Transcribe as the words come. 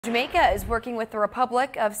Jamaica is working with the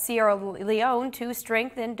Republic of Sierra Leone to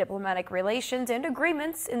strengthen diplomatic relations and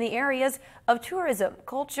agreements in the areas of tourism,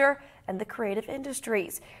 culture, and the creative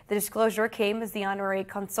industries. The disclosure came as the honorary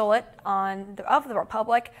consulate of the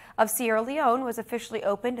Republic of Sierra Leone was officially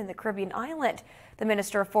opened in the Caribbean island. The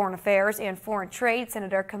Minister of Foreign Affairs and Foreign Trade,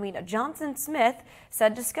 Senator Kamina Johnson-Smith,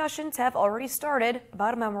 said discussions have already started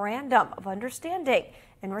about a memorandum of understanding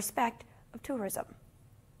in respect of tourism.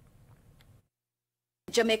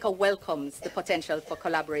 Jamaica welcomes the potential for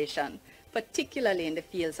collaboration, particularly in the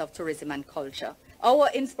fields of tourism and culture. Our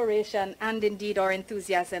inspiration and indeed our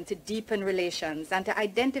enthusiasm to deepen relations and to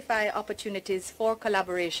identify opportunities for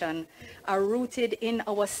collaboration are rooted in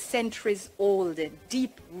our centuries-old,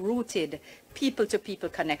 deep-rooted people-to-people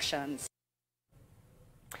connections.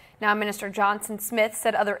 Now, Minister Johnson-Smith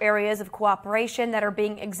said other areas of cooperation that are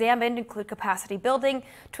being examined include capacity building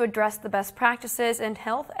to address the best practices in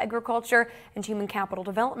health, agriculture, and human capital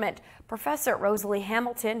development. Professor Rosalie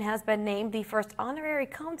Hamilton has been named the first honorary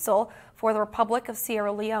consul for the Republic of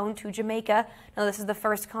Sierra Leone to Jamaica. Now, this is the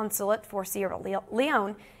first consulate for Sierra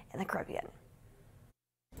Leone in the Caribbean.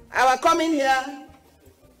 Our coming here,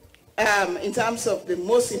 in terms of the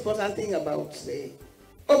most important thing about the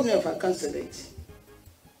opening of our consulate,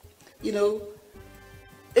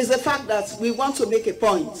 is the fact that we want to make a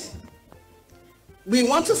point. We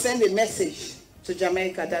want to send a message to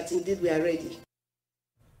Jamaica that indeed we are ready.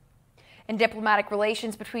 And diplomatic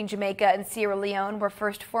relations between Jamaica and Sierra Leone were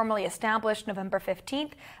first formally established November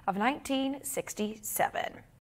 15th of 1967.